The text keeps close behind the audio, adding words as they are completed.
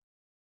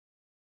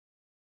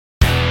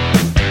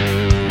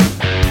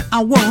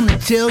I wanna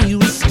tell you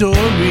a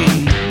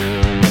story.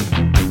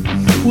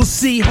 We'll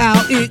see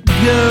how it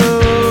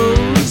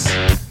goes.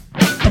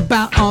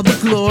 About all the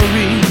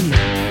glory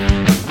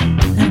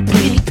and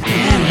pink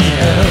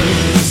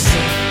pantyhose.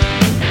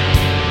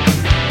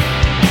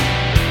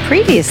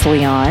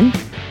 Previously on,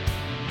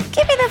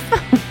 give me the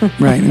phone.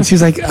 Right. And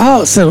she's like,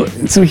 oh, so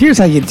here's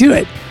how you do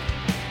it.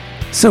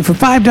 So for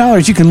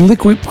 $5, you can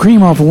lick whipped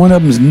cream off of one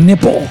of them's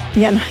nipple.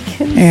 Yeah, and I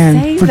couldn't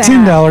And say for that.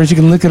 $10, you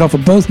can lick it off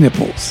of both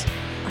nipples.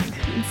 I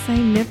couldn't say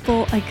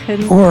nipple. I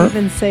couldn't Or-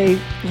 even say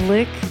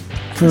lick.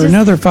 For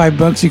another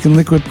 $5, you can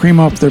lick whipped cream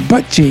off their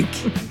butt cheek.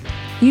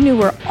 You knew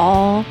where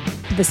all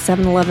the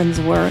 7-Elevens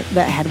were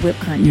that had whipped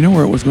cream. You know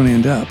where it was going to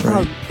end up,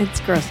 right? Oh,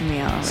 it's grossing me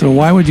out already. So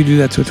why would you do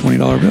that to a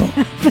 $20 bill?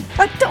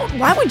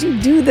 Why would you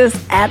do this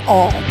at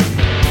all?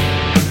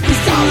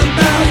 It's all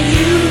about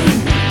you.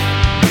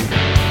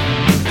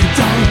 It's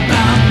all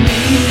about me.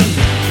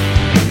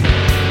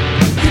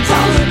 It's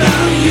all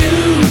about you.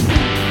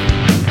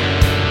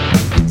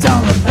 It's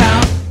all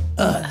about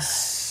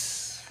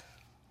us.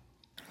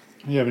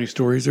 You have any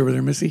stories over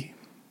there, Missy?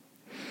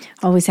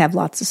 Always have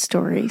lots of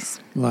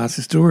stories. Lots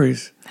of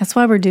stories. That's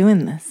why we're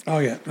doing this. Oh,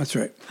 yeah, that's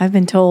right. I've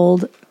been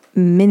told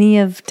many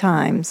a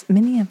time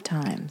Many a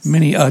time.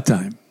 Many a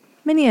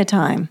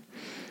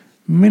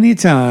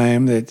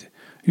time that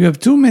you have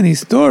too many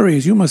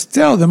stories. You must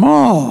tell them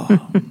all.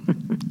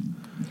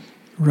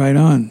 Right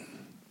on.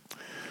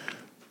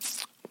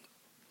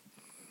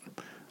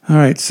 All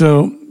right,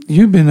 so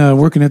you've been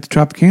working at the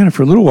Tropicana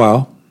for a little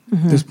while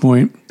at this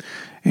point,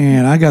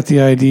 and I got the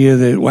idea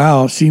that,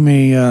 wow, she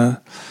may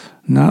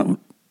not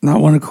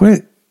want to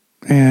quit.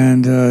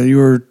 And you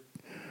were,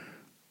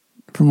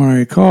 from what I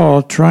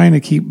recall, trying to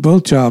keep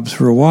both jobs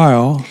for a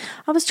while.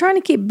 I was trying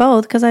to keep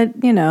both because I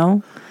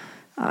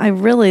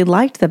really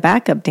liked the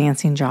backup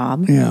dancing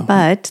job. Yeah.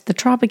 But the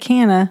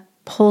Tropicana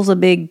pulls a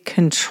big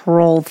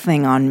control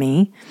thing on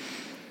me.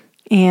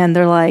 And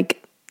they're like,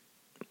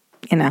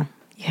 you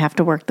have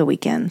to work the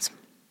weekends.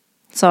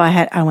 So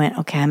I went,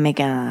 okay, I'm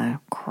making a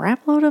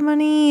crap load of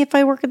money if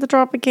I work at the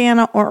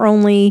Tropicana or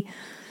only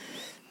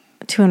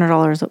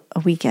 $200 a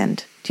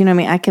weekend. Do you know what I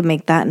mean? I could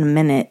make that in a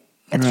minute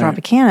at the Right.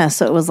 Tropicana.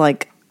 So it was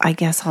like, I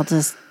guess I'll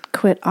just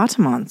quit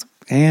Ottomans.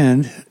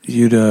 And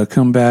you'd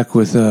come back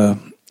with Oh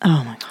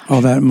my God.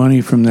 all that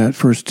money from that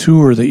first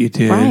tour that you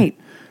did. Right.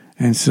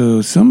 And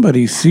so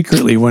somebody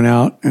secretly went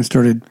out and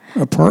started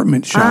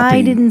apartment shopping.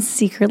 I didn't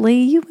secretly.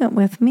 You went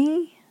with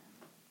me.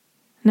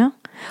 No?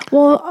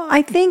 Well,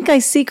 I think I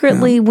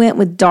secretly went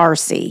with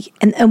Darcy.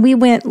 And we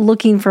went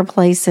looking for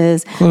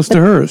places. Close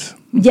to hers.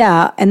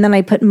 Yeah. And then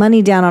I put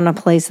money down on a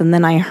place. And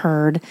then I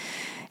heard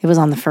it was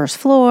on the first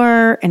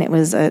floor. And it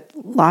was at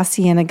La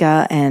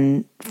Cienega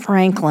and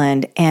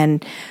Franklin.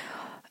 And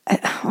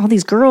all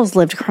these girls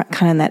lived kind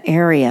of in that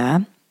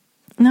area.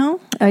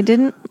 No, I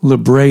didn't. La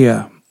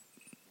Brea.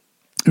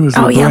 It was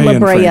Oh, yeah, La and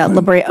Brea. Franklin.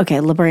 La Brea. Okay,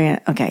 La Brea.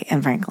 Okay,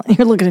 and Franklin.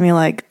 You're looking at me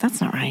like,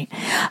 that's not right.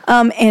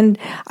 And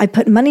I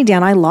put money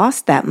down. I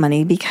lost that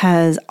money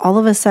because all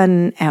of a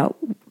sudden at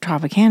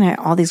Tropicana,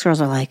 all these girls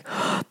are like,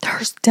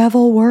 there's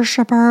devil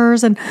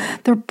worshippers and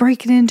they're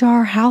breaking into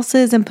our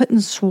houses and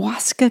putting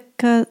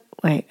swastika.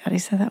 Wait, how do you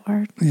say that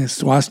word? Yeah,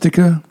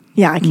 swastika.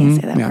 Yeah, I can't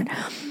say that yeah. word.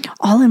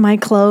 All in my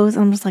clothes.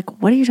 And I'm just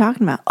like, what are you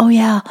talking about? Oh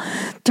yeah,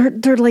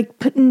 they're like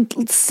putting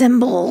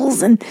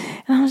symbols, and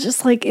I was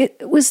just like,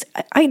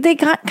 they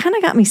kind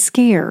of got me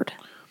scared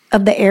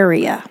of the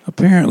area.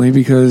 Apparently,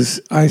 because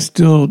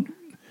the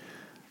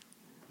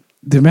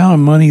amount of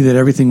money that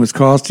everything was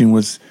costing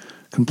was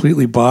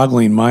completely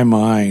boggling my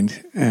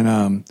mind.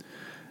 And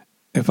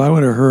if I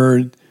would have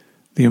heard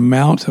the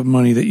amount of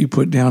money that you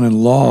put down and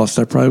lost,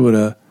 I probably would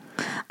have.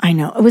 I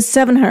know it was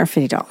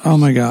 $750. Oh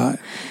my God!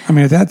 I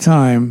mean, at that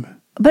time.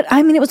 But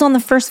I mean, it was on the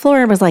first floor.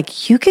 I was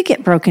like, you could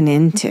get broken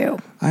into.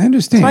 I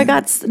understand. So I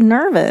got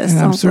nervous. And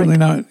I I'm was certainly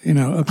like,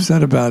 not,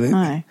 upset about it.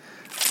 why?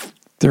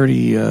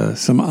 30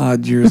 some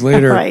odd years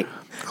later, Right.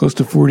 Close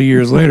to 40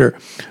 years later.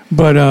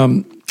 But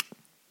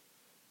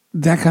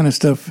that kind of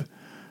stuff,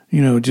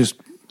 I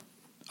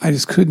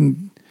just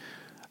couldn't.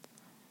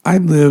 I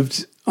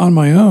lived on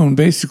my own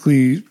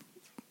basically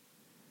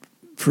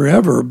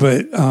forever,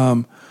 but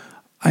I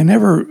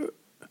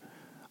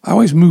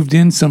always moved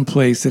in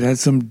someplace that had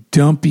some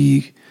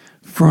dumpy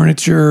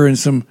furniture and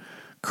some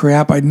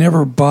crap. I'd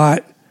never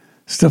bought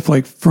stuff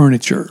like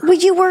furniture. Well,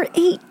 you were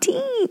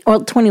 18 or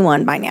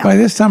 21 by now. By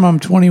this time, I'm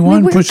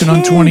 21, We're pushing on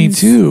kids.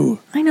 22.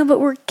 I know, but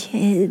we're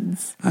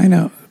kids. I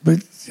know, but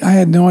I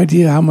had no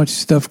idea how much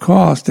stuff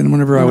cost. And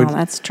whenever I Oh, would,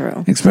 that's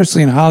true.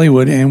 especially in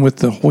Hollywood and with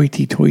the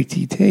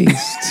hoity-toity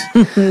taste,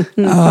 Like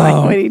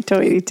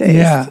hoity-toity taste.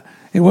 yeah,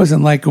 it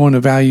wasn't like going to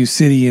Value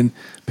City and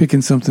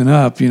picking something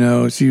up. She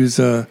was,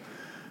 I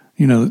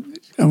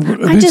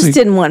just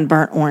didn't want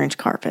burnt orange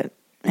carpet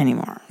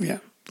anymore. Yeah.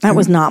 That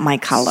was not my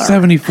color.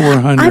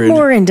 7,400. I'm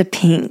more into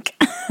pink.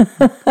 If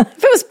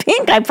it was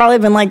pink, I'd probably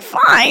been like,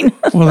 fine.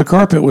 Well, the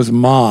carpet was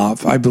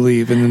mauve, I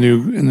believe, in the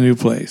new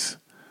place.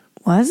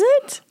 Was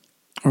it?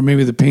 Or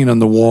maybe the paint on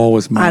the wall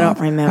was mauve. I don't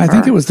remember. I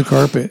think it was the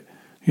carpet.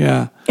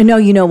 Yeah. No,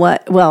 you know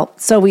what? Well,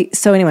 so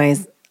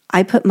anyways,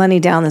 I put money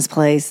down this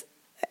place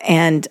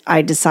and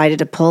I decided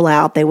to pull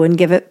out. They wouldn't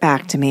give it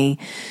back to me.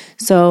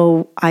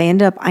 So I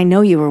ended up, I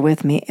know you were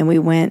with me, and we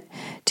went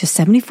to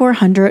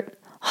 7400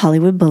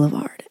 Hollywood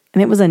Boulevard.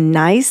 And it was a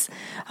nice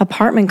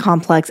apartment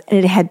complex, and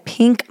it had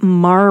pink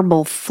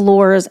marble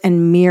floors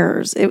and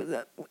mirrors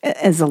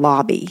as a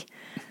lobby.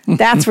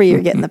 That's where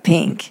you're getting the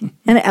pink.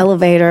 An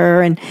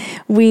elevator, and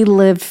we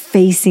lived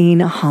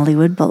facing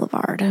Hollywood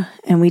Boulevard,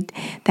 and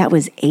that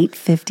was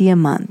 $850 a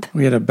month.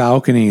 We had a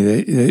balcony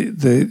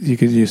that you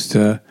could just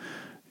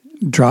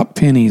drop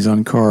pennies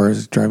on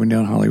cars driving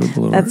down Hollywood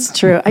Boulevard. That's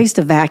true. I used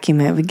to vacuum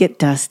it. It would get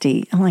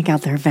dusty. I'm like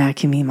out there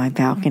vacuuming my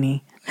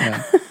balcony.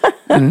 Yeah.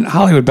 And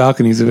Hollywood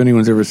balconies, if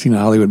anyone's ever seen a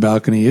Hollywood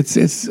balcony, it's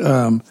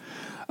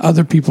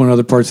other people in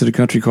other parts of the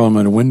country call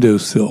them a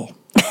windowsill.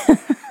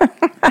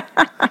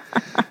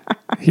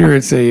 Here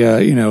it's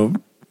a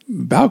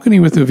balcony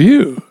with a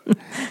view.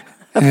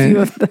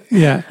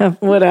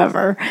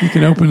 Whatever. You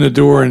can open the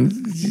door and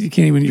you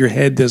can't even, your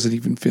head doesn't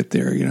even fit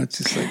there. It's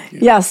just like.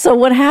 Yeah. So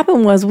what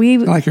happened was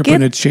Not like you're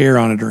putting a chair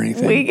on it or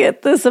anything. We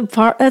get this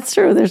apart. That's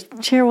true. There's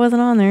chair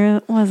wasn't on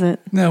there, was it?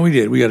 No, we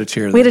did. We got a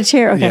chair there. We had a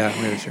chair. Okay. Yeah,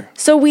 we had a chair.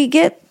 So we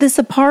get this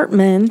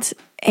apartment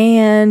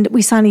and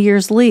we sign a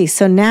year's lease.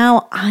 So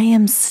now I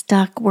am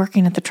stuck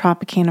working at the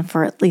Tropicana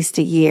for at least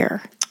a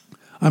year.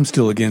 I'm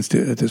still against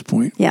it at this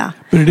point. Yeah.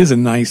 But it is a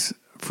nice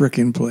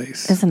frickin'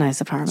 place. It's a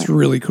nice apartment. It's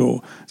really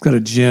cool. It's got a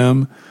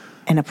gym.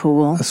 And a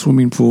pool. A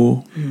swimming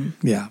pool.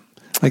 Yeah.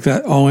 Like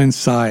that all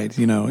inside,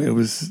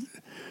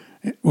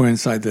 we're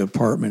inside the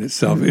apartment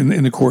itself,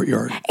 in the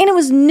courtyard. And it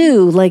was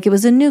new. Like it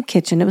was a new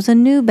kitchen. It was a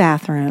new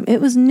bathroom.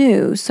 It was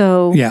new.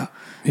 So. Yeah.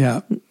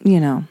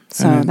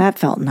 So that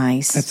felt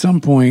nice. At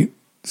some point,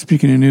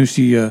 speaking of new,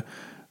 she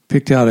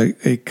picked out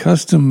a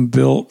custom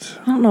built.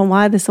 I don't know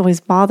why this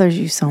always bothers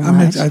you so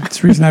much. That's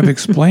the reason I've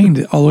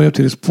explained all the way up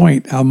to this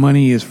point how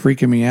money is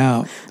freaking me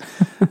out.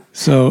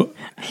 So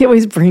he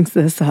always brings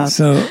this up.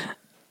 So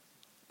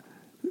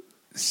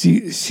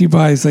she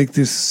buys like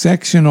this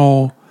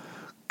sectional,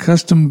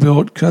 custom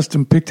built,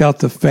 custom picked out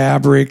the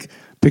fabric,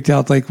 picked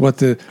out like what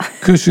the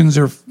cushions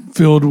are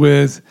filled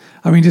with.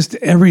 I mean, just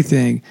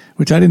everything,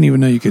 which I didn't even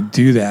know you could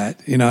do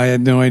that. I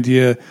had no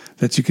idea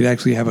that you could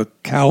actually have a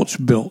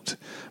couch built,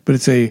 but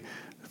it's a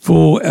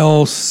full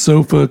L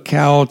sofa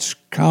couch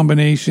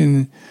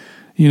combination,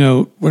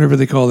 whatever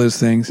they call those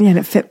things. Yeah, and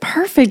it fit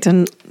perfect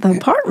in the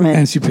apartment.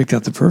 And she picked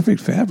out the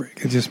perfect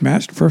fabric. It just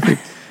matched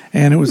perfect.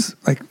 And it was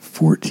like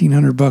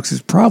 $1,400.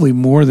 It's probably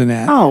more than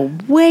that. Oh,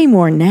 way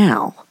more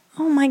now.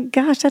 Oh my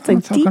gosh, that's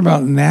I'm talking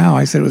about now.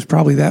 I said it was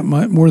probably that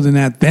much more than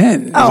that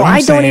then. Oh,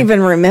 I don't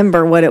even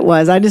remember what it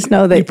was. I just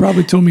know that you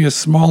probably told me a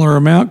smaller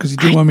amount because you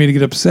didn't want me to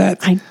get upset.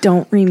 I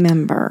don't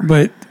remember.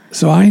 But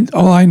so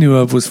all I knew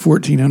of was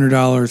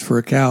 $1,400 for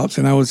a couch,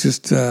 and I was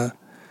just I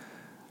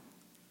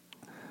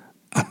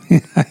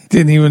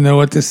didn't even know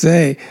what to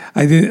say.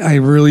 I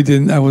really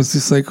didn't. I was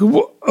just like,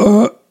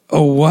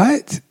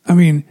 what? I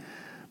mean,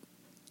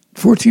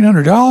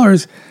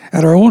 $1,400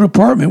 at our old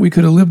apartment. We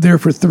could have lived there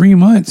for 3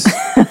 months.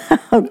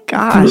 Oh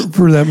gosh,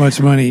 for that much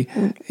money,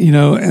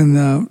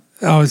 And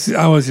I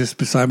was just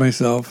beside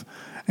myself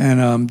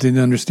and didn't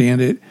understand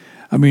it.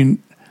 I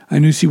mean, I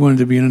knew she wanted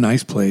to be in a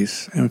nice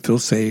place and feel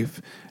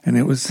safe, and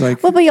it was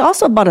like. Well, but we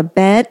also bought a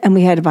bed, and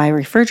we had to buy a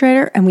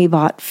refrigerator, and we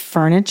bought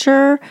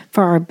furniture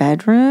for our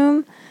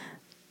bedroom.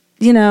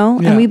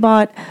 And we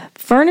bought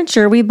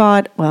furniture. We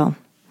bought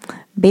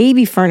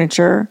baby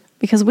furniture.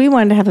 Because we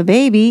wanted to have a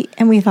baby,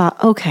 and we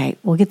thought, okay,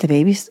 we'll get the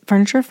baby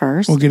furniture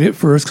first. We'll get it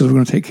first because we're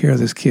going to take care of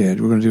this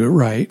kid. We're going to do it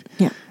right.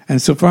 Yeah.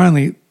 And so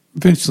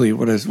eventually,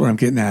 what I'm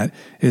getting at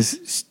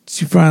is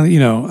she finally,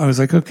 I was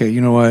like, okay, you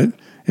know what?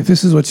 If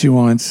this is what she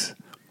wants,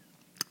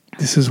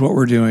 this is what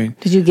we're doing.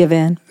 Did you give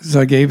in?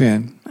 So I gave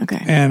in.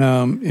 Okay.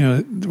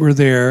 And, we're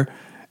there.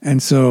 And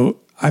so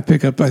I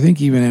pick up, I think,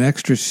 even an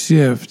extra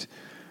shift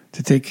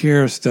to take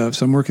care of stuff.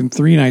 So I'm working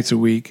 3 nights a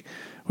week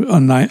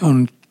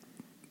on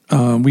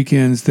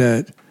weekends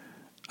that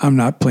I'm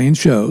not playing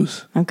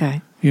shows.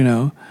 Okay.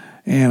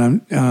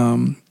 And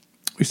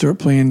we start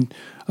playing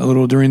a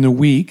little during the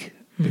week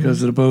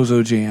because of the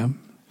Bozo Jam.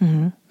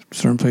 Mm-hmm.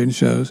 Started playing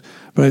shows.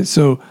 And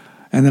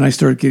then I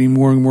started getting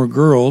more and more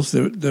girls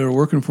that are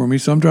working for me.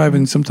 So I'm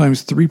driving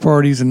sometimes 3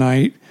 parties a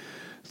night,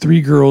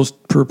 3 girls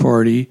per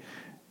party,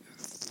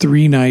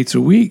 3 nights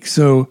a week.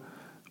 So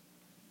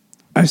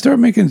I start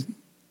making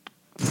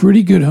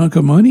pretty good hunk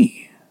of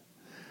money.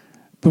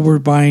 But we're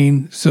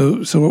buying so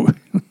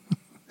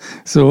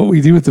what we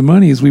do with the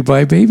money is we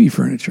buy baby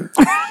furniture.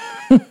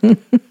 When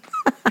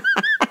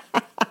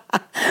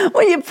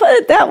you put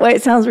it that way,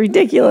 it sounds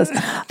ridiculous.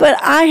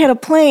 But I had a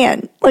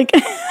plan. Like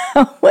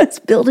I was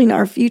building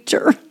our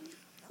future.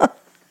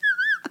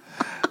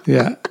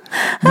 Yeah.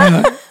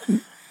 No,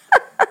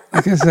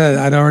 like I said,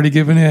 I'd already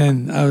given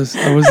in. I was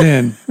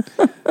in.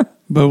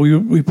 But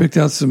we picked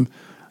out some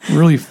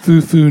really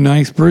foo-foo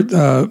nice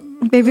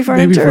baby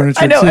furniture.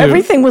 I know, too.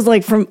 everything was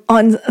like from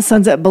on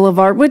Sunset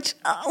Boulevard, which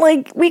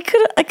I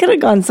could have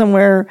gone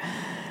somewhere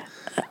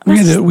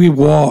We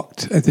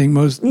walked, I think,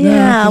 most.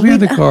 Yeah, 'cause we had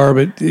the car,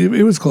 but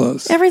it was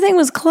close. Everything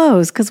was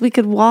closed because we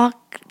could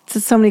walk to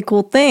so many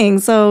cool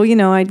things. So,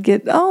 I'd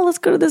get, let's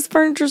go to this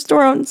furniture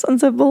store on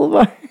Sunset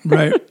Boulevard.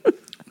 Right.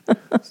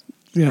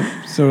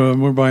 Yeah. So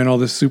we're buying all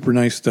this super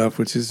nice stuff,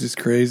 which is just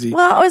crazy.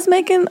 Well, I was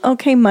making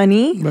okay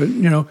money. But,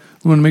 we want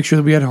to make sure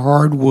that we had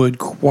hardwood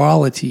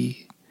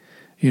quality,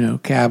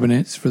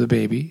 cabinets for the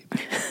baby,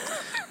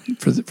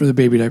 for the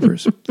baby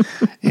diapers.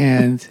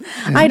 And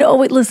I'd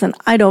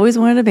always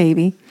wanted a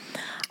baby.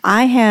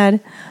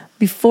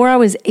 Before I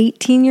was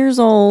 18 years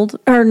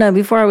old,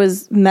 before I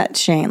met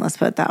Shane, let's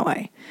put it that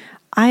way,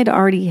 I'd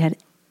already had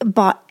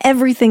bought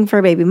everything for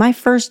a baby. My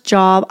first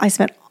job, I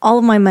spent all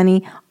of my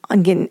money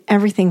on getting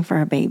everything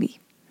for a baby.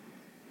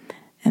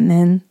 And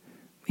then,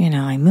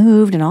 I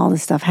moved and all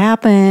this stuff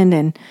happened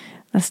and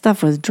the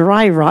stuff was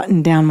dry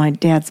rotting down my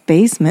dad's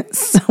basement.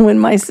 So when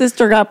my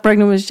sister got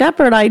pregnant with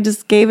Shepherd, I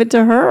just gave it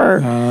to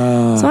her.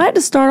 So I had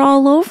to start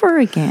all over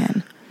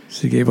again.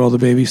 So you gave all the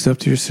baby stuff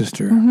to your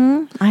sister.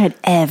 Mm-hmm. I had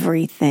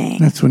everything.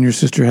 That's when your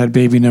sister had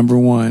baby number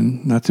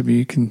 1, not to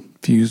be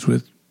confused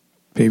with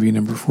baby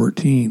number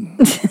 14.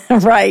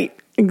 Right.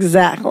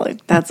 Exactly.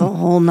 That's a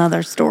whole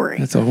nother story.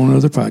 That's a whole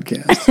nother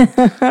podcast.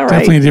 Right.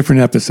 Definitely a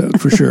different episode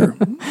for sure.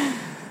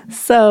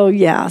 So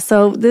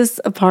this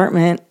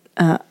apartment,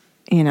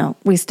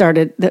 we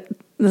started, this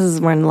is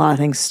when a lot of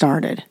things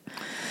started.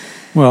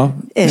 Well,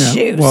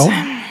 Issues.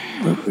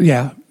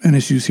 And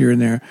issues here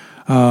and there.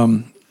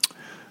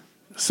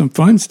 Some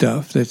fun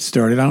stuff that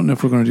started. I don't know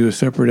if we're going to do a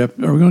separate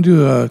are we going to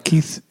do a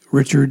Keith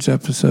Richards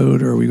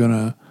episode, or are we going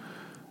to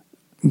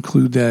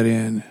include that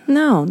in?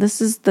 No,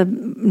 this is the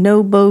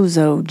No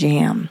Bozo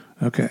Jam.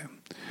 Okay.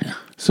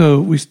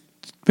 So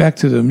back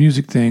to the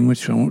music thing,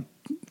 which I won't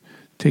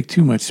take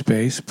too much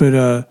space,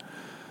 but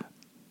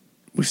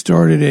we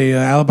started a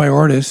Alibi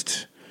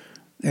Artist,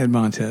 Ed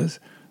Montez,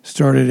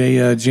 started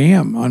a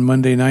jam on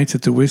Monday nights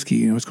at the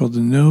Whiskey. It was called the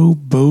No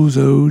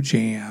Bozo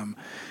Jam.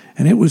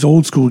 And it was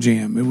old school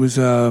jam. It was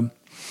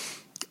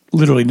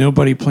literally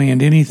nobody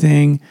planned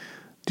anything,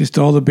 just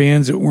all the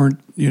bands that weren't,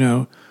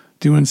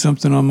 doing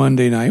something on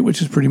Monday night,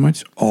 which is pretty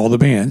much all the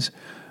bands,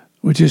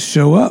 would just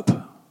show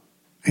up.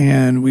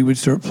 And we would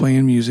start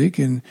playing music.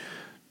 And,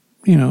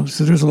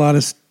 so there's a lot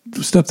of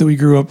stuff that we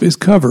grew up is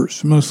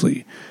covers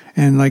mostly.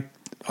 And like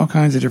all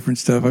kinds of different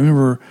stuff. I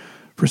remember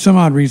for some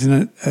odd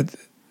reason at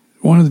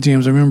one of the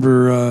jams, I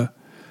remember...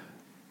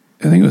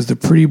 I think it was the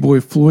Pretty Boy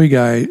Floyd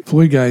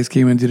guys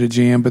came and did a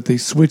jam, but they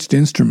switched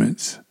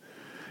instruments.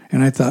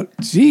 And I thought,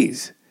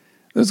 geez,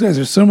 those guys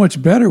are so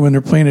much better when they're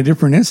playing a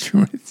different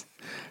instrument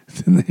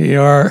than they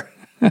are.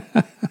 I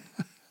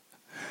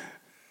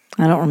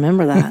don't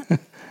remember that.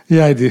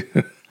 Yeah, I do.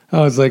 I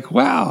was like,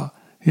 wow.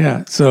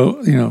 Yeah.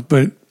 So,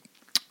 but.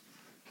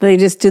 They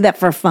just do that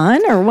for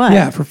fun or what?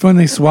 Yeah, for fun.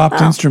 They swapped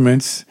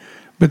instruments,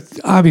 but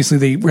obviously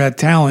they had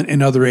talent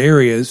in other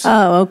areas.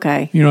 Oh,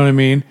 okay. You know what I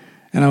mean?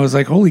 And I was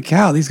like, holy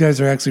cow, these guys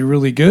are actually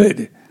really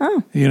good.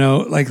 Oh.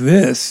 Like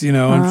this,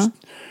 I'm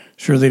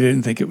sure they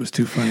didn't think it was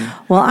too funny.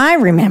 Well, I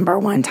remember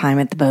one time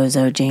at the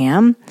Bozo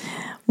Jam,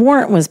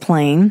 Warrant was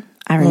playing.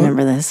 I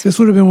remember this. This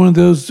would have been one of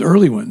those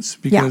early ones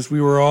because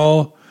we were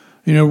all,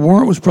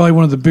 Warrant was probably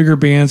one of the bigger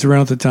bands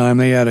around at the time.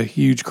 They had a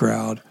huge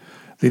crowd.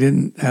 They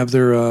didn't have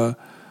their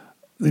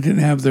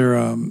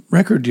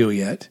record deal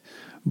yet,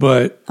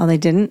 but. Oh, they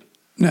didn't?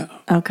 No.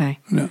 Okay.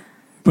 No.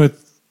 But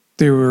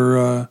they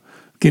were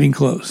getting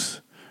close.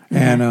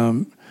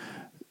 And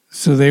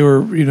so they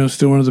were,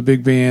 still one of the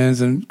big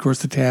bands, and of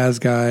course the Taz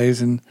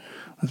guys, and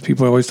the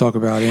people I always talk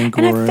about,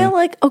 Encore. And I feel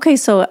like, okay,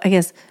 so I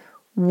guess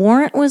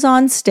Warrant was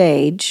on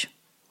stage,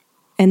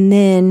 and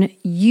then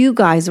you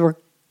guys were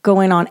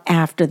going on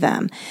after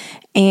them.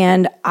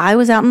 And I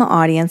was out in the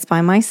audience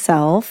by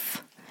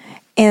myself,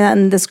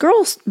 and this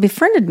girl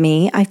befriended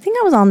me. I think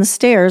I was on the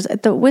stairs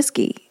at the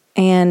Whiskey.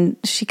 And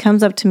she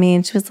comes up to me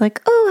and she was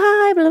like, oh,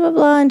 hi, blah, blah,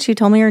 blah. And she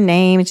told me her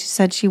name and she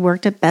said she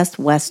worked at Best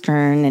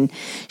Western and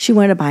she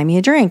wanted to buy me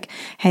a drink.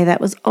 Hey, that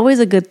was always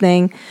a good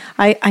thing.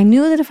 I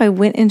knew that if I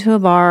went into a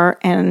bar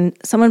and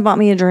someone bought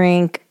me a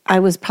drink, I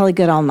was probably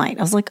good all night.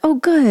 I was like, oh,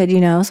 good, So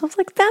I was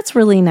like, that's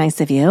really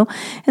nice of you.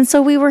 And so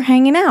we were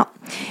hanging out.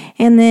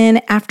 And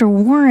then after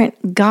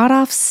Warrant got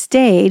off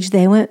stage,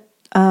 they went,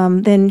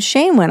 then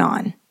Shane went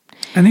on.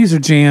 And these are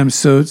jams,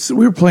 so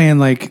we were playing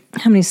like...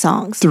 How many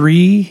songs?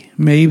 3,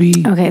 maybe.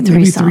 Okay,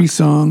 maybe 3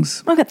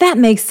 songs. Okay, that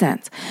makes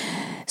sense.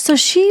 So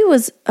she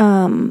was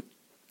wanted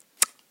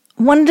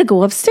to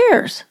go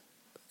upstairs.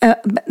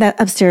 That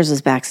upstairs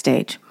is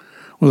backstage.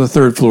 Well, the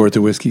third floor at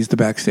the Whiskey's the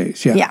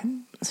backstage, yeah. Yeah.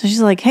 So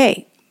she's like,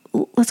 hey,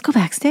 let's go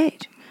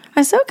backstage.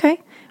 I said,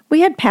 okay. We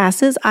had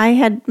passes. I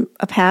had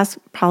a pass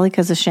probably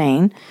because of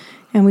Shane.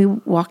 And we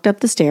walked up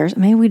the stairs.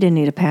 Maybe we didn't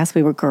need a pass.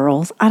 We were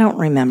girls. I don't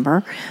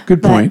remember.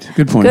 Good point.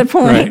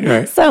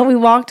 Right. So we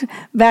walked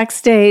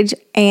backstage,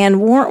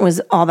 and Warrant was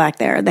all back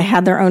there. They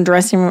had their own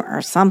dressing room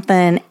or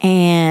something,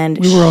 and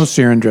we were all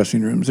sharing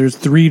dressing rooms. There's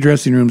 3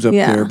 dressing rooms up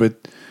there,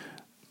 but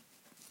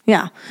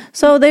Yeah.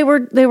 So they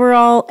were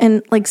all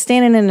in like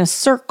standing in a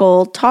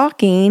circle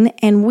talking,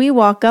 and we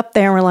walk up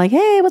there and we're like,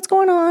 "Hey, what's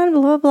going on?"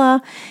 Blah blah blah.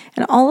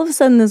 And all of a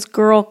sudden this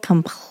girl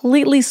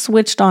completely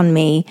switched on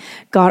me,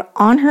 got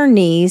on her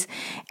knees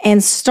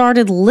and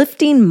started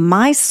lifting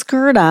my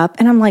skirt up,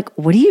 and I'm like,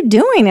 "What are you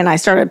doing?" And I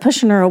started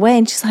pushing her away,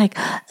 and she's like,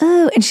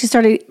 "Oh," and she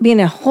started being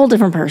a whole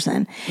different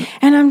person.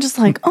 And I'm just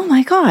like, "Oh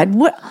my God,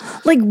 what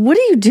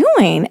are you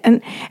doing?"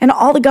 And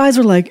all the guys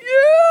were like,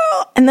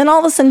 "Yeah." And then all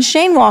of a sudden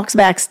Shane walks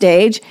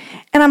backstage.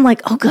 And I'm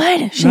like, oh,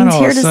 good. Shane's Not all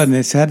here of a sudden.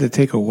 It's had to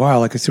take a while.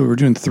 Like I said, we were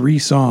doing 3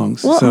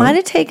 songs. Well, it might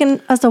have taken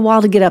us a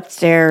while to get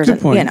upstairs. Good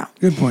point. And,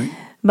 Good point.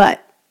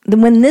 But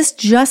when this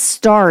just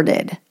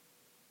started,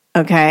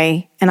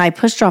 okay, and I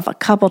pushed her off a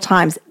couple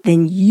times,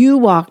 then you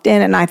walked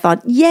in and I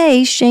thought,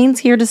 yay, Shane's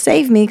here to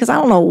save me because I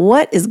don't know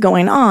what is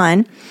going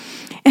on.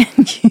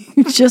 And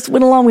you just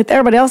went along with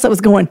everybody else that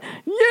was going,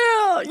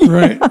 yeah.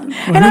 Right. Well,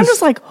 and I'm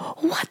just like,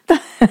 what the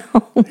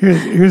hell?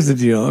 Here's the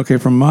deal. Okay,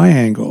 from my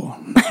angle.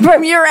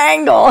 From your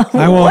angle.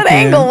 What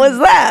angle was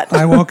that?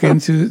 I walk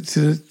into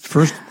the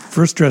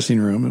first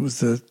dressing room. It was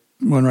the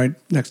one right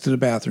next to the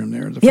bathroom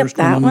there. The first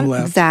one on the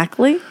left.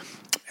 Exactly.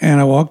 And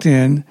I walked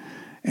in,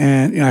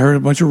 and I heard a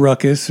bunch of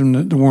ruckus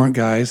from the warrant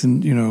guys,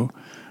 and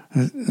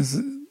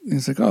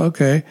it's like, oh,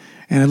 okay.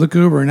 And I look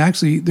over, and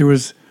actually there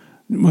was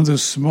one of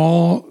those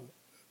small.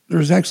 There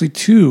was actually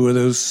 2 of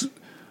those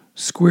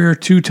square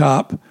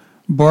 2-top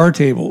bar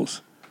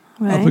tables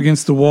up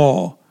against the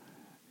wall,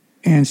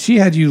 and she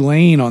had you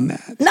laying on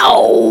that.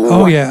 No.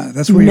 Oh yeah,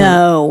 that's where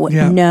No. you.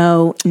 Yeah.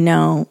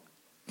 No.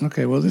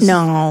 Okay, well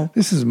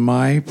this is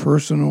my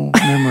personal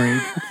memory.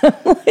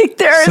 Like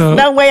there is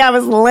no way I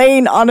was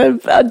laying on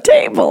a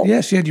table.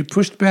 Yeah, she had you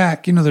pushed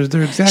back.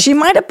 They're exact. She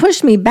might have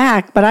pushed me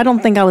back, but I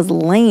don't think I was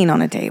laying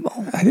on a table.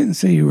 I didn't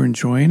say you were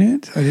enjoying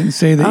it. I didn't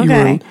say that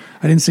Okay.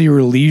 I didn't say you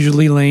were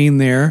leisurely laying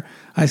there.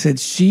 I said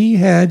she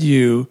had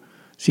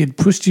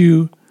pushed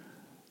you.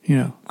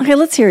 Okay,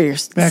 let's hear your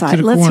Back side. to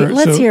the Let's corner.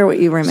 let's hear what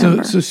you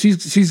remember. So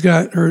she's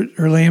got her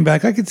laying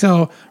back. I could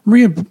tell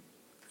Maria.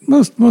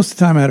 Most of the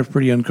time, I had a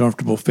pretty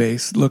uncomfortable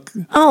face.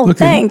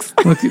 Thanks.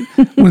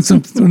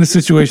 When a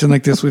situation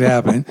like this would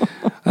happen, come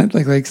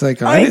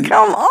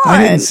on.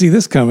 I didn't see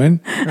this coming.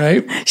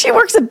 Right? She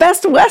works at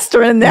Best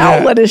Western now.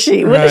 Yeah, What is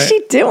she? What is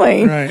she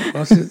doing? Right.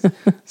 Well,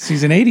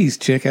 she's an '80s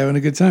chick having a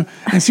good time,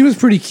 and she was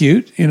pretty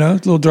cute. A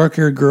little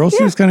dark-haired girl.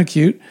 She was kind of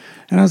cute,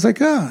 and I was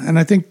like, oh. And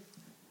I think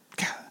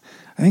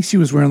she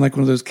was wearing like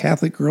one of those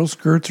Catholic girl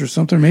skirts or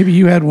something. Maybe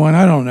you had one.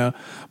 I don't know.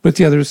 But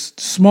yeah, there's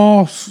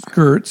small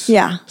skirts.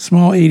 Yeah.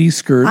 Small 80s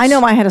skirts. I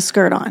know I had a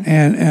skirt on.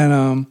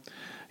 And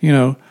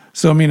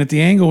so I mean, at the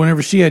angle,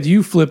 whenever she had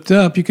you flipped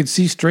up, you could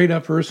see straight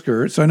up her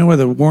skirt. So I know why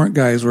the warrant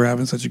guys were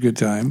having such a good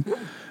time.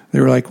 They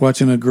were like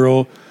watching a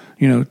girl,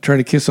 try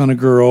to kiss on a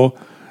girl,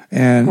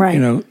 and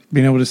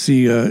being able to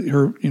see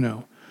her,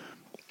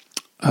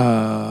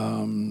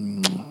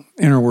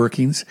 inner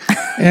workings.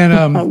 And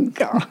Oh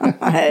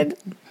God.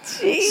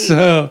 Jeez.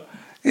 so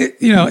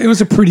it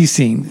was a pretty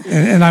scene,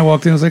 and I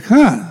walked in. I was like,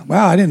 "Huh,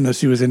 wow! I didn't know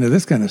she was into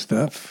this kind of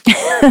stuff."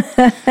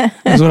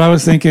 That's what I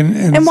was thinking.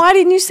 And why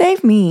didn't you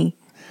save me?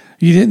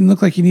 You didn't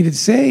look like you needed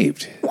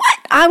saved. What?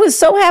 I was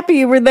so happy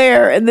you were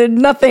there, and then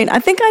nothing. I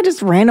think I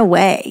just ran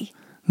away.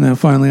 No,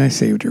 finally I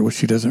saved her, which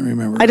she doesn't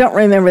remember. I don't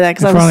remember that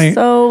because I was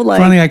so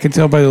like. Finally, I could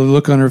tell by the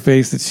look on her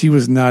face that she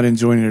was not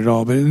enjoying it at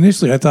all. But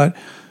initially, I thought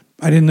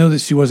I didn't know that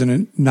she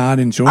wasn't not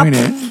enjoying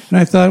it, and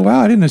I thought, wow,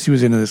 I didn't know she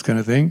was into this kind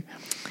of thing.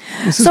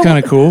 This is kind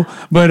of cool,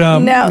 but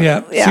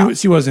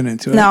she wasn't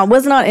into it. No, I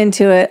was not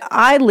into it.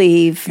 I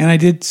leave. And I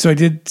did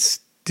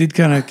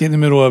kind of get in the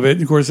middle of it.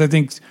 And of course, I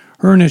think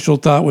her initial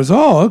thought was,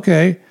 oh,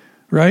 okay,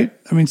 right?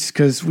 I mean,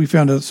 because we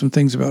found out some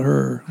things about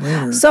her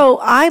later. So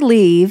I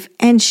leave,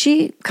 and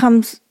she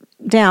comes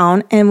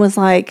down and was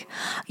like,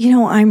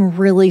 I'm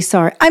really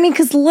sorry. I mean,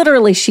 because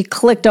literally she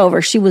clicked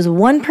over. She was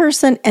one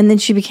person, and then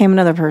she became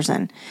another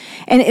person.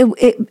 And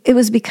it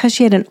was because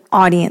she had an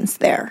audience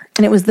there,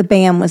 and it was the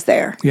band was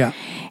there. Yeah.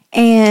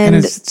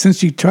 And since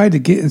she tried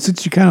to and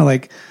since she kind of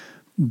like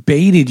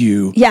baited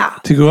you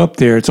to go up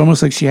there, it's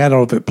almost like she had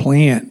all of it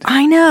planned.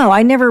 I know.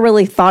 I never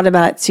really thought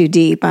about it too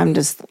deep. I'm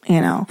just,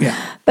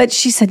 Yeah. But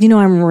she said,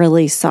 I'm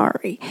really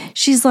sorry.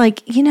 She's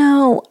like,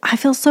 I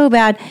feel so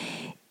bad.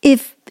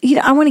 If,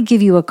 I want to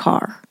give you a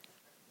car.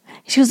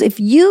 She goes, if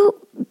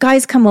you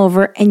guys come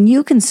over and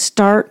you can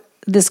start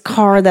this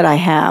car that I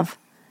have,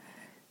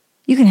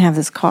 you can have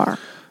this car.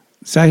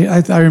 So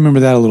I remember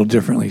that a little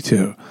differently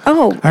too.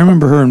 Oh. I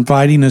remember her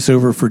inviting us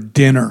over for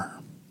dinner.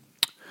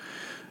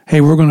 Hey,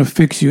 we're going to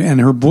fix you.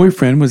 And her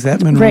boyfriend was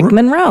that Rick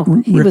Monroe.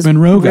 Rick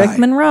Monroe guy. Rick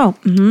Monroe.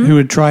 Mm-hmm. Who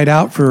had tried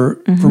out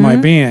for my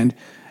band.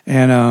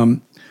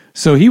 And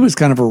so he was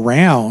kind of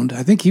around.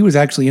 I think he was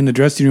actually in the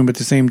dressing room at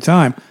the same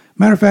time.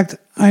 Matter of fact,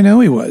 I know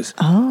he was.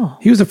 Oh.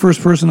 He was the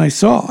first person I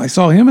saw. I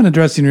saw him in the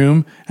dressing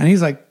room, and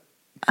he's like,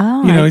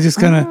 he's just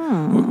kind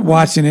of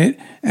watching it.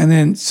 And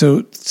then,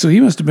 so he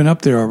must have been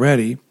up there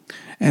already.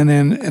 And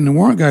the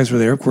warrant guys were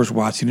there, of course,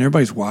 watching it.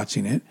 Everybody's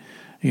watching it.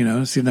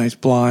 See a nice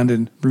blonde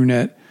and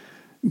brunette,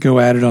 go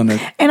at it on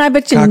the And I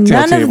bet you cocktail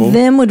none table. of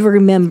them would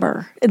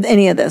remember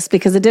any of this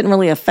because it didn't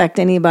really affect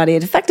anybody.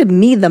 It affected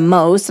me the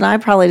most, and I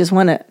probably just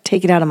want to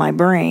take it out of my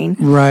brain.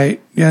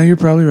 Right. Yeah, you're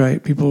probably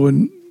right. People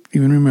wouldn't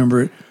even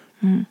remember it.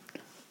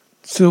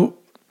 So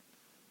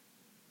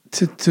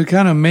to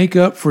kind of make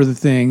up for the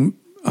thing,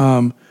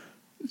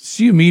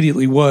 she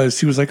immediately was.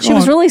 She was like, She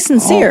was really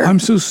sincere. I'm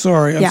so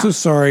sorry. I'm Yeah. so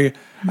sorry.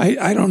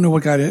 I don't know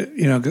what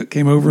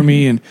came over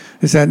me and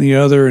this, that, and the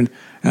other. And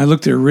I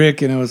looked at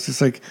Rick and I was just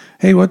like,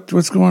 hey,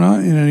 what's going on?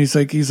 And he's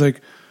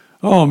like,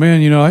 oh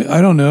man,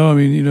 I don't know. I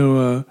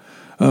mean,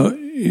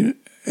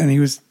 and he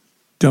was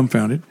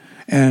dumbfounded,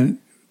 and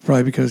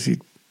probably because he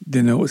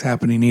didn't know what was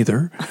happening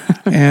either.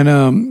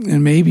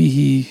 and maybe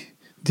he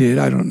did.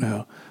 I don't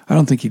know. I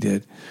don't think he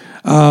did.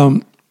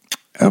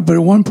 But at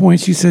one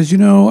point she says,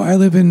 I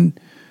live in,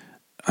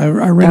 I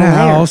rent Bel a Air.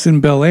 house in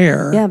Bel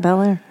Air. Yeah,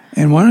 Bel Air.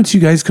 And why don't you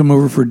guys come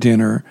over for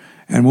dinner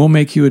and we'll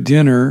make you a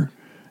dinner,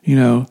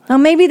 Oh,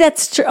 maybe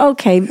that's true.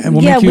 Okay. And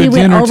we'll yeah, make you we a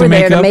went dinner over to there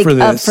make to up make for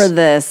up this. for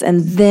this.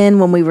 And then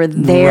when we were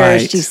there,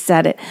 Right. she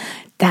said it.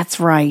 That's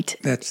right.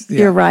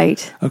 You're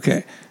right.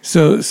 Okay.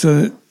 So,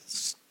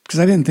 because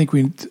I didn't think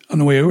on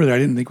the way over there, I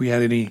didn't think we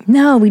had any.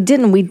 No, we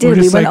didn't. We did.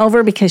 We just went like-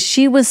 over because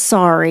she was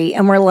sorry.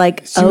 And we're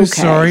like, She was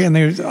sorry, and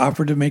they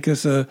offered to make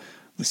us a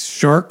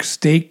shark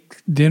steak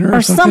dinner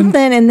or something.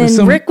 And It then was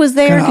some Rick was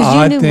there kinda because you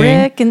odd knew thing.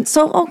 Rick. And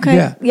so,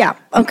 okay. Yeah.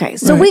 Okay.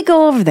 So Right. we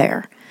go over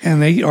there. And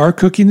they are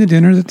cooking the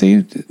dinner that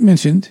they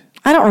mentioned.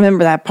 I don't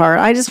remember that part.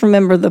 I just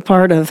remember the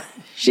part of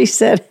she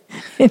said,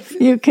 if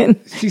you can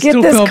She get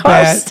still this felt car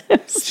bad.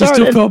 started. She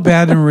still felt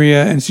bad to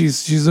Maria, and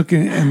she's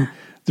looking, and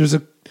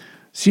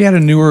she had a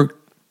newer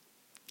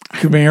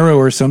Camaro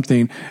or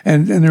something,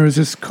 and there was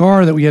this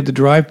car that we had to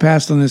drive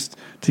past on this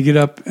to get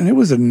up, and it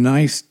was a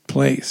nice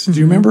place. Do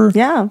you remember?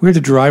 Yeah. We had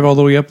to drive all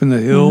the way up in the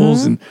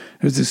hills, and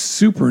it was this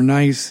super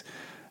nice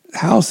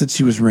house that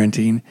she was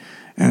renting,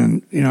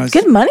 and it's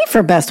Good money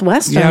for Best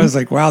Western. yeah, I was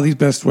like, wow, these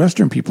Best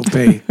Western people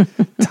pay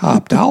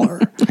top dollar.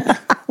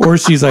 Or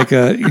she's like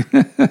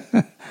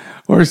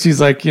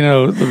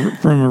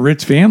from a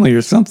rich family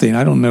or something.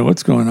 I don't know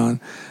what's going on.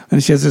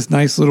 And she has this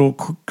nice little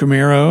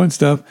Camaro and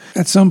stuff.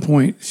 At some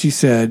point, she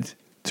said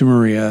to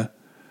Maria,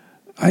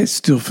 I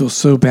still feel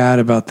so bad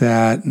about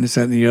that and this,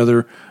 that, and the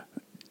other.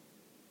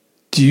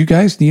 Do you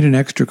guys need an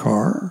extra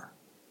car?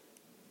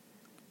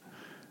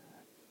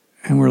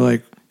 And we're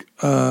like,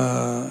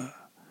 I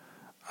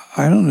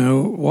don't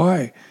know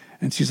why.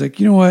 And she's like,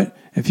 you know what?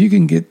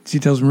 She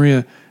tells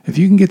Maria, if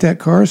you can get that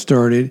car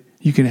started,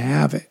 you can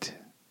have it.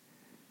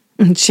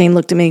 And Shane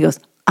looked at me and goes,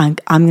 I'm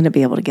going to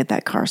be able to get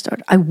that car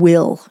started. I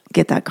will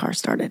get that car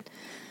started.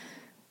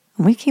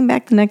 And we came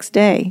back the next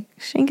day.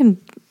 Shane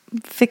can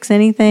fix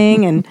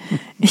anything, and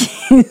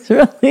he's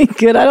really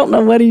good. I don't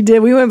know what he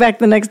did. We went back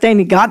the next day, and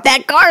he got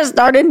that car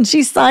started, and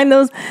she signed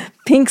those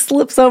pink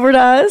slips over to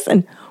us,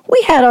 and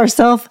we had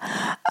ourselves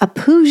a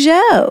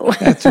Peugeot.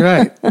 That's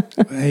right.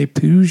 A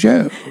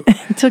Peugeot.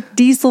 It took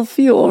diesel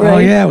fuel, right? Oh,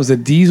 yeah. It was a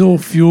diesel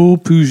fuel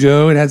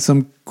Peugeot. It had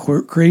some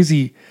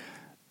crazy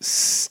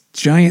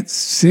giant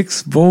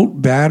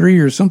 6-volt battery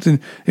or something.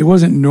 It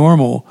wasn't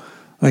normal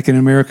like an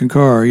American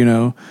car,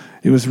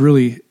 It was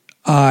really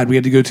odd. We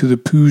had to go to the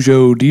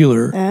Peugeot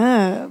dealer.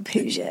 Oh,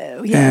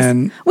 Peugeot. Yes.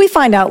 And- we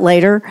find out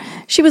later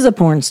she was a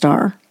porn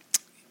star.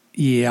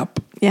 Yep.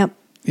 Yep.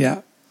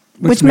 Yeah.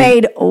 Which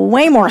made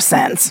way more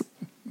sense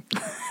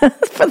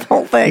for the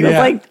whole thing. It was Yeah.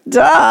 like,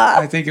 duh.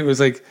 I think it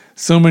was like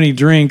so many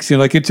drinks,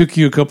 like it took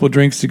you a couple of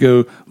drinks to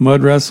go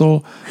mud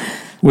wrestle.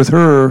 With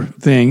her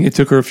thing, it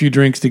took her a few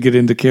drinks to get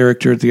into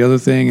character at the other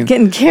thing. And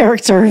Getting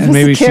character. and This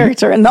maybe is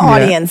character in the yeah,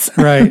 audience.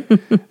 right.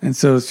 And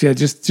so she had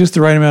just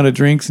the right amount of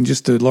drinks and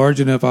just a large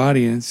enough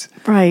audience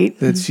Right.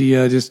 that she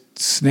just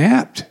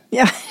snapped,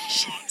 Yeah.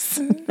 She's,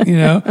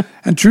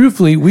 And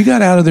truthfully, we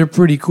got out of there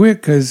pretty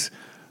quick because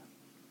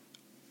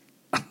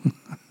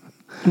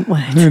what?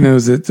 who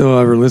knows that they'll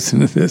ever listen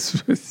to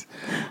this.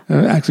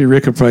 Actually,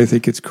 Rick will probably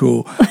think it's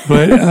cool.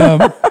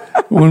 But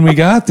when we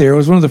got there, it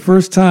was one of the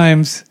first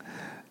times.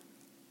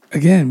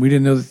 Again, we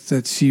didn't know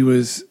that she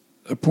was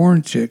a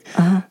porn chick.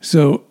 Uh-huh.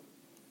 So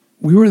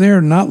we were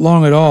there not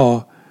long at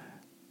all.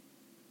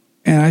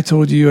 And I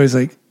told you, I was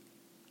like,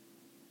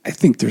 I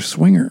think they're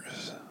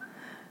swingers.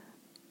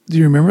 Do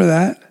you remember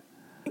that?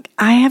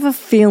 I have a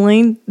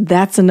feeling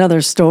that's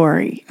another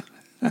story.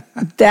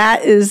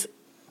 That is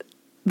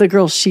the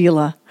girl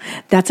Sheila.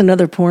 That's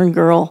another porn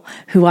girl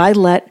who I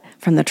let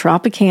from the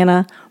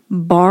Tropicana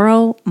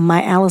borrow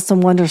my Alice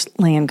in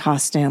Wonderland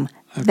costume.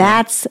 Okay.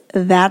 That's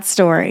that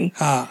story.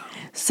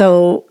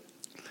 So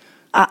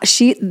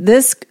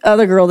this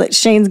other girl that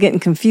Shane's getting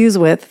confused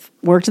with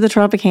worked at the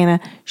Tropicana.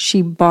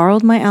 She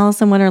borrowed my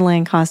Alice in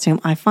Wonderland costume.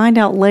 I find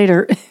out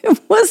later it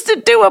was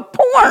to do a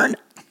porn.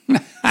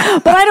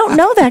 But I don't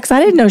know that because I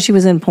didn't know she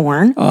was in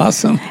porn.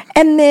 Awesome.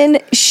 And then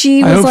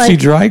she was I hope like, she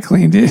dry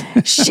cleaned it.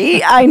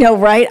 I know,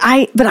 right?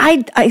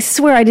 I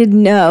swear I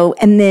didn't know.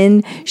 And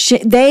then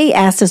they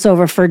asked us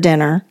over for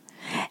dinner.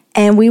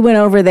 And we went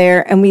over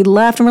there and we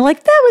left and we're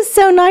like, that was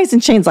so nice.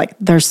 And Shane's like,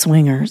 they're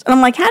swingers. And I'm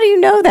like, how do you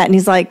know that? And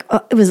he's like,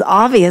 it was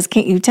obvious.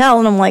 Can't you tell?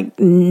 And I'm like,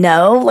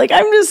 no, like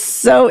I'm just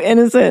so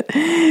innocent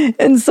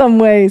in some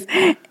ways.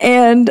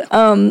 And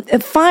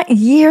 5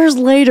 years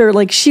later,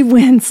 like she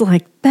wins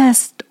like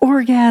best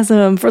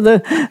orgasm for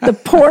the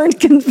porn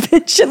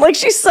convention. Like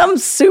she's some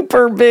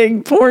super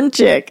big porn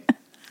chick.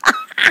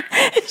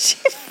 She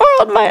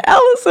followed my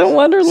Alice in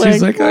Wonderland.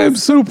 She's like, I am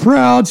so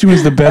proud. She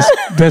was the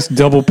best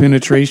double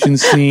penetration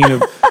scene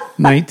of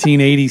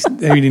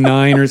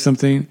 1989 or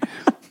something.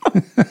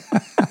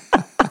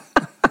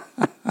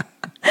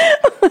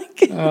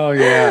 Oh,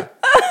 yeah.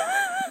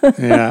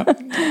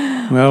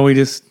 Yeah. Well,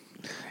 it's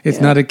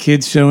not a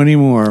kid's show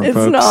anymore, It's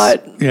folks.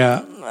 not.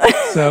 Yeah.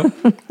 So,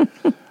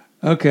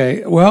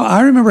 okay. Well,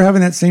 I remember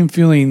having that same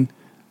feeling.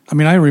 I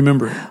mean, I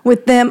remember it.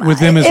 With them as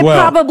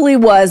well. It probably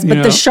was, but You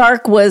know. the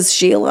shark was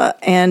Sheila,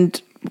 and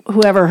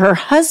whoever her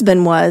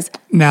husband was.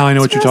 Now I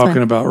know what you're Husband.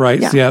 talking about, right?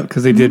 Yeah. Yeah,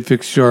 because they did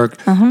fix Shark.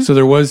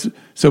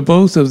 So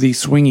both of these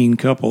swinging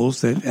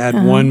couples that had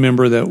one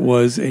member that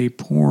was a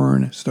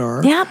porn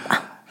star Yep.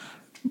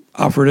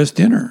 offered us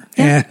dinner,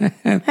 and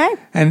Hey.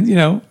 and you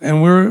know,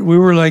 and we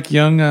were like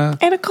young,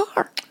 And a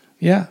car.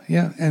 yeah,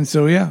 and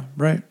so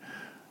right.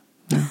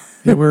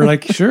 Yeah, we were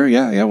like, sure,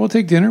 yeah, we'll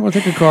take dinner, we'll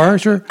take a car,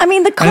 sure. I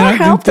mean, the car And then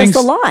helped us things-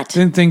 a lot.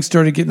 Then things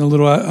started getting a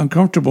little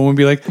uncomfortable, and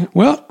we'd be like,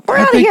 well, We're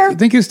I outta think, here. I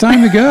think it's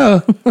time to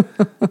go.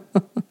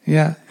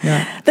 Yeah.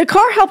 The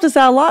car helped us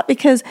out a lot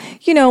because,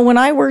 you know, when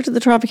I worked at the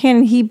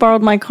Tropicana, he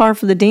borrowed my car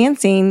for the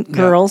dancing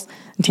girls,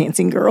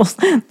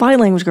 body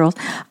language girls.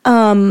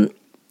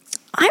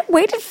 I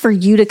waited for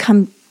you to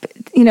come,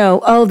 you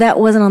know, that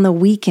wasn't on the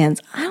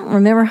weekends. I don't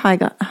remember how I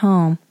got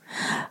home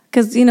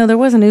because, you know, there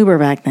wasn't Uber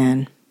back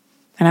then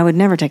and I would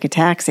never take a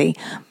taxi.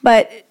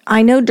 But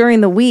I know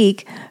during the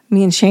week,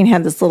 me and Shane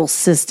had this little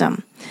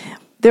system.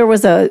 There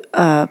was a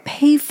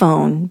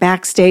payphone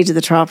backstage at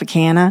the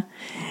Tropicana,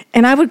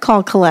 and I would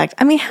call collect.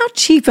 I mean, how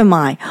cheap am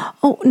I?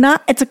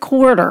 It's a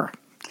quarter.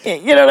 You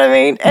know what I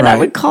mean? And I Right.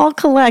 would call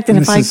collect, and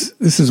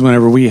This is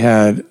whenever we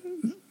had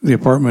the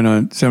apartment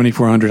on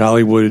 7400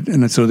 Hollywood,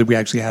 and so that we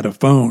actually had a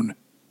phone.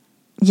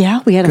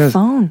 yeah, we had a 'Cause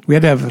phone. We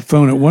had to have a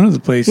phone at one of the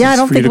places. Yeah, I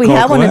don't for you think to we call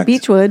had one at collect.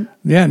 Beechwood.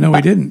 Yeah, no,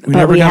 we didn't. We But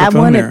never we got had a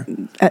phone one there.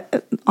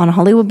 on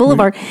Hollywood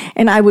Boulevard,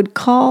 and I would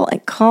call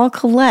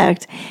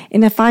collect,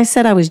 and if I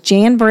said I was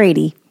Jan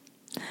Brady,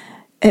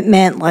 it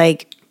meant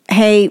like,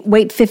 hey,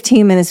 wait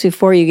 15 minutes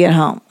before you get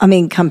home. I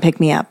mean, come pick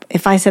me up.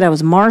 If I said I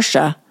was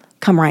Marcia,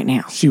 come right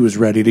now. She was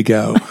ready to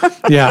go.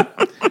 Yeah,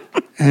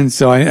 and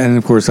so and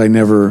of course I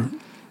never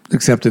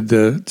accepted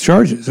the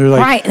charges. They're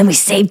like, Right, and we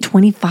saved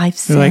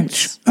 25 they're like,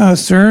 cents.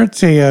 sir,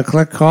 it's a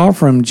collect call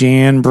from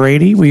Jan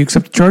Brady. Will you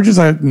accept the charges?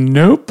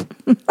 Nope.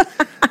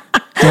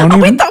 Don't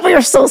We even thought we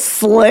were so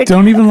slick.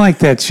 don't even like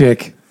that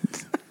chick.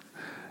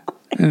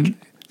 And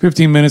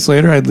 15 minutes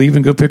later, I'd leave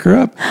and go pick her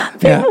up.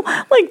 Yeah.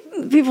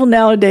 People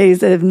nowadays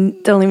that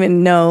don't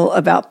even know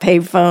about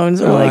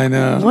payphones. Or I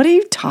know. What are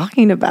you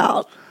talking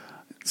about?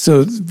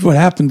 So what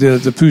happened to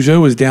the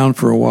Peugeot was down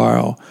for a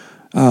while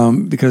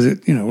because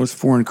it was a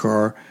foreign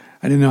car.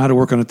 I didn't know how to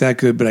work on it that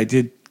good, but I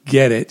did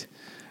get it.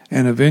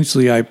 And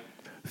eventually I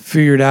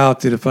figured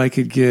out that if I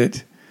could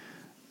get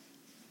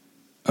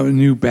a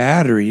new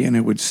battery and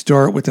it would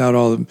start without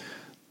all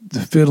the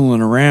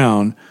fiddling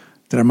around,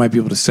 that I might be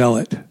able to sell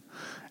it.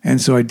 And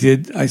so I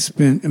did. I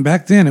spent, and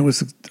back then it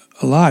was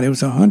a lot. It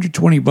was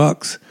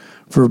 $120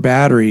 for a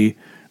battery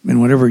in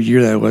whatever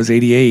year that was,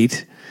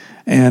 88.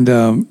 And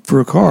for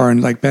a car,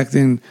 and like back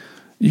then,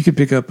 you could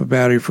pick up a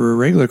battery for a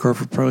regular car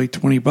for probably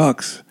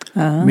 $20,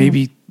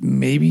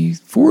 maybe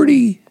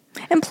 40.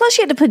 And plus,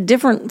 you had to put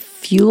different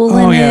fuel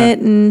in yeah. it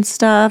and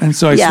stuff. And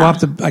so I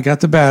I got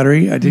the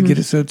battery. I did get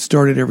it so it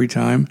started every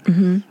time.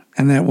 Mm-hmm.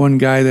 And that one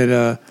guy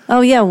that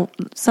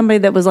somebody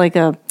that was like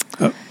a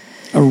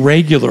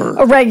regular.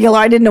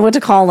 I didn't know what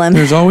to call him.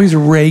 There's always a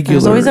regular.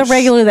 There's always a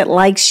regular that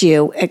likes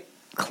you at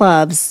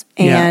clubs,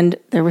 and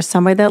there was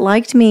somebody that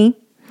liked me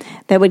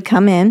that would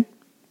come in,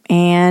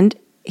 and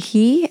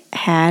he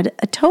had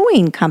a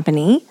towing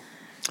company.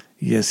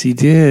 Yes, he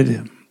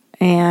did.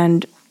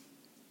 And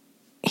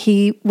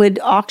he would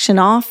auction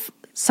off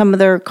some of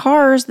their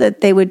cars that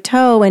they would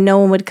tow, and no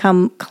one would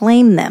come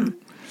claim them.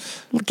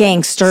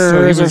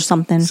 Gangsters or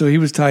something. So he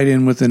was tied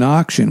in with an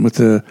auction, with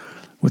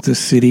the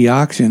city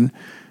auction.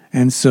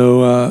 And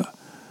so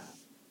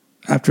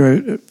after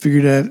I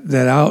figured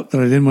that out,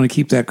 that I didn't want to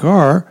keep that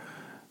car,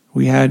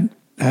 we had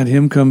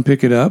him come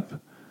pick it up.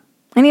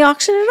 And he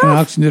auctioned it And off.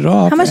 auctioned it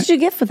off. How much did you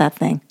get for that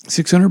thing?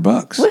 $600.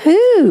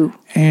 Woohoo!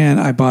 And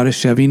I bought a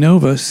Chevy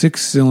Nova,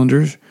 6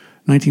 cylinders,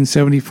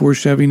 1974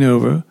 Chevy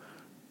Nova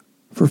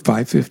for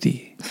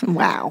 $550.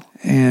 Wow.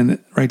 And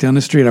right down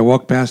the street, I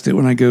walk past it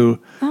when I go.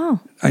 Oh.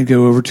 I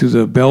go over to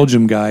the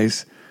Belgium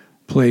guy's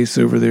place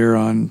over there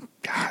on.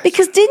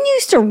 Because didn't you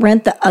used to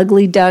rent the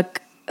Ugly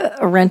Duck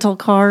rental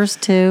cars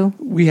too?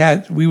 We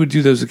would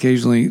do those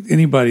occasionally.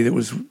 Anybody that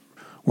was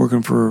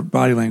working for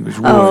Body Language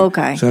would. Oh,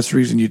 okay. So that's the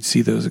reason you'd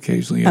see those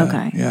occasionally. Yeah,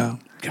 Okay. Yeah.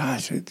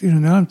 Gosh,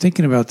 now I'm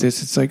thinking about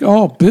this. It's like,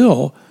 oh,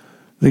 Bill,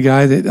 the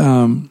guy that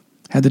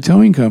had the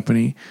towing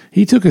company.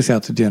 He took us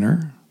out to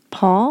dinner.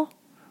 Paul,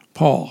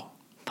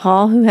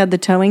 Paul, who had the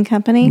towing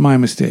company. my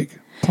mistake.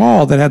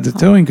 Paul, that had the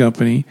towing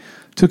company,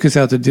 took us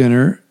out to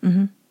dinner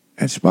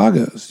at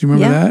Spago's. Do you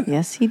remember that?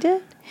 Yes, he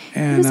did.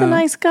 And He was a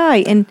nice guy.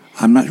 And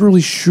I'm not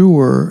really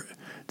sure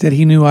that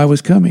he knew I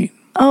was coming.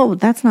 oh,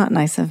 that's not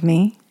nice of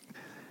me.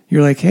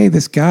 You're like, hey,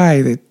 this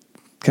guy that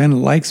kind of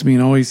likes me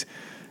and always,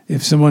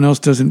 if someone else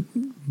doesn't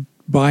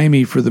buy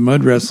me for the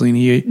mud wrestling,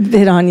 he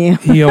Bid on you.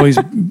 he always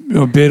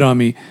bid on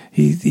me.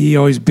 He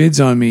always bids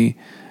on me,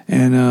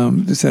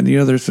 and this that, and the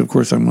other. So of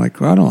course I'm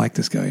like, well, I don't like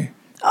this guy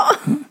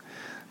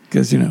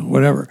because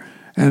whatever.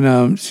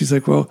 And she's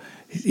like, well,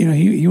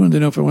 he wanted to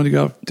know if I wanted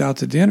to go out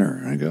to dinner.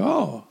 And I go,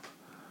 oh,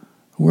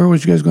 where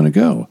was you guys going to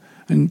go?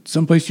 And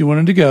someplace you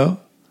wanted to go.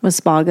 Was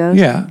Spago's?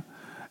 Yeah,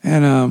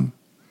 and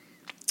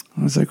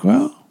I was like,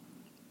 well.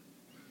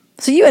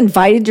 So you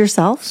invited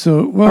yourself?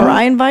 So, Or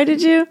I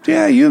invited you?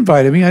 yeah, you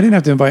invited me. I didn't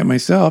have to invite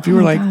myself. You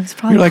were like, God, it's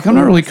probably I'm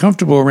not really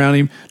comfortable around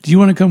him. Do you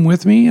want to come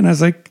with me? And I was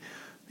like,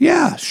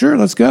 yeah, sure,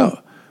 let's go.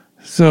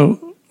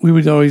 So we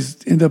would always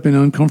end up in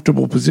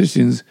uncomfortable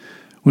positions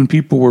when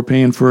people were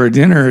paying for a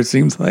dinner, it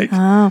seems like.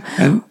 Oh,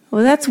 And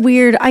well, that's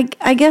weird.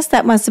 I guess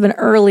that must have been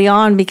early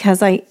on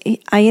because I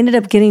ended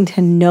up getting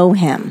to know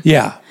him,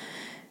 yeah,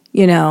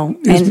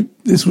 and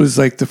this was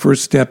like the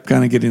first step,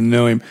 kind of getting to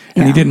know him.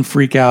 And he Yeah. didn't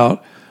freak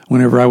out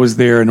whenever I was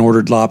there and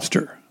ordered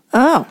lobster.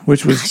 oh,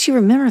 Which was- gosh, you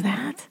remember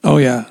that? Oh,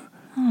 yeah.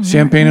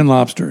 Champagne and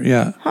lobster,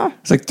 yeah.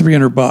 It's like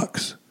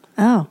 $300.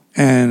 Oh,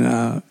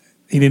 And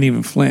he didn't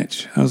even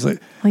flinch. I was like,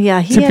 well,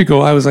 yeah, he had-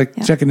 typical. I was like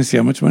checking to see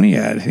how much money he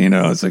had.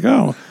 It's like,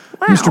 oh,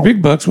 Wow. Mr.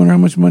 Big Bucks, wonder how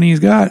much money he's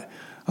got.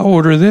 I'll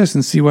order this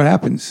and see what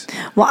happens.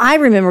 Well, I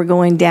remember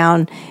going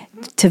down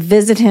to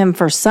visit him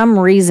for some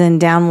reason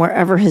down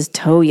wherever his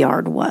tow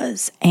yard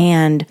was.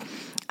 And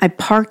I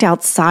parked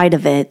outside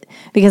of it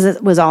because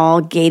it was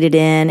all gated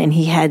in and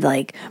he had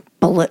like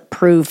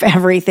bulletproof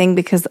everything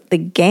because the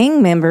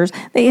gang members,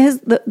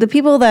 the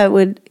people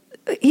that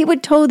he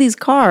would tow these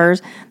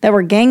cars that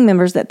were gang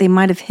members that they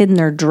might have hidden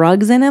their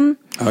drugs in them.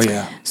 Oh,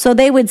 yeah. So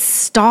they would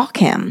stalk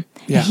him.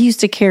 Yeah. He used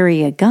to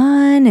carry a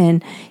gun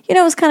and,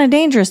 it was kind of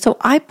dangerous. So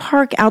I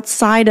park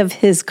outside of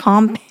his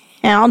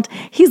compound.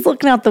 He's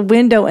looking out the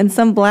window and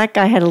some black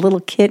guy had a little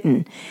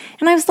kitten.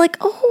 And I was like,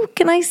 oh,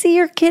 can I see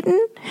your kitten?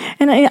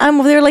 And I'm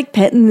over there like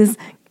petting this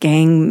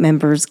gang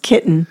member's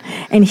kitten.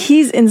 And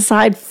he's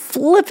inside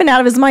flipping out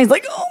of his mind. He's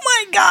like, oh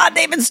my God,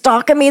 they've been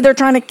stalking me. They're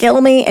trying to kill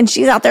me. And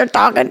she's out there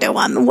talking to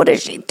him. What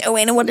is she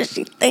doing? And what is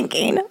she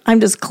thinking? I'm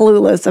just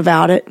clueless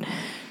about it.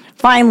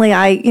 Finally,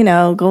 I,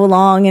 go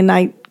along and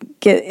I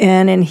get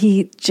in and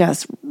he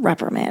just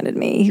reprimanded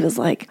me. He was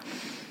like,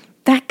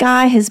 that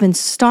guy has been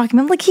stalking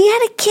me. I'm like, he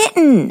had a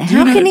kitten.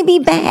 How can he be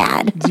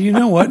bad? Do you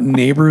know what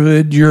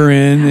neighborhood you're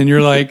in? And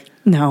you're like,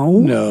 No.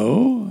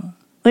 no.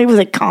 Like, was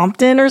it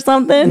Compton or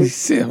something?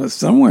 It was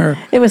somewhere.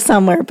 It was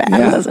somewhere bad,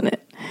 Yeah. wasn't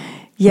it?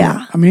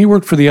 Yeah. I mean, he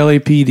worked for the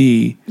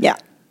LAPD. Yeah.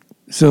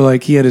 So,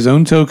 like, he had his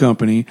own tow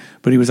company,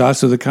 but he was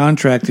also the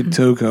contracted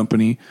tow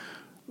company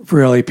for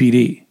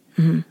LAPD.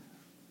 Mm-hmm.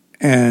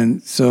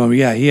 And so,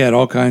 yeah, he had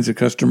all kinds of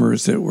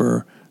customers that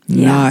were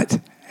not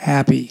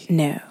happy.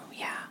 No.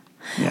 Yeah.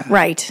 Yeah.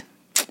 Right.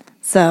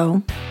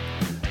 So,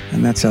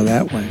 And that's how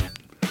that went.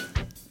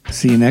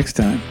 See you next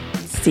time.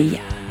 see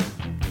ya.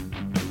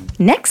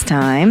 Next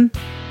time.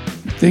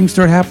 Things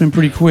start happening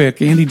pretty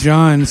quick. Andy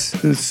Johns,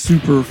 the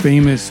super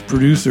famous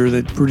producer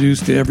that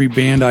produced every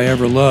band I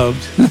ever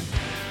loved.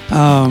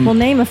 We'll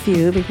name a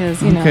few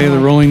because, Okay, the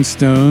Rolling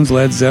Stones,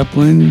 Led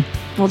Zeppelin.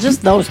 well,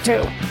 just those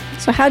two.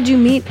 So how'd you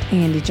meet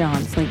Andy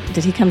Johns? Like,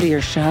 did he come to your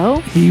show?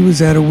 He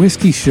was at a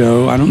whiskey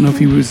show. I don't know if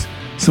he was,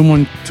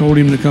 someone told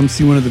him to come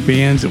see one of the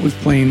bands that was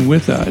playing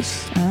with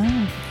us.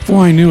 Oh. Before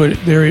I knew it,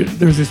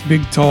 there's this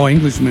big, tall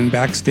Englishman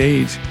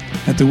backstage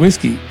at the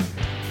whiskey.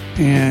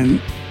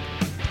 And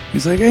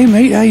he's like, hey,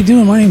 mate, how you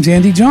doing? My name's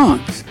Andy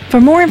Johns. For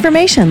more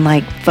information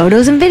like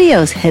photos and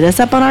videos, hit us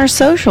up on our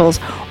socials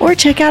or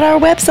check out our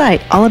website,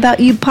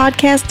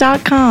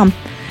 allaboutyoupodcast.com.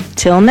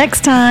 Till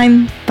next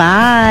time,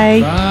 bye.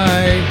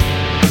 Bye.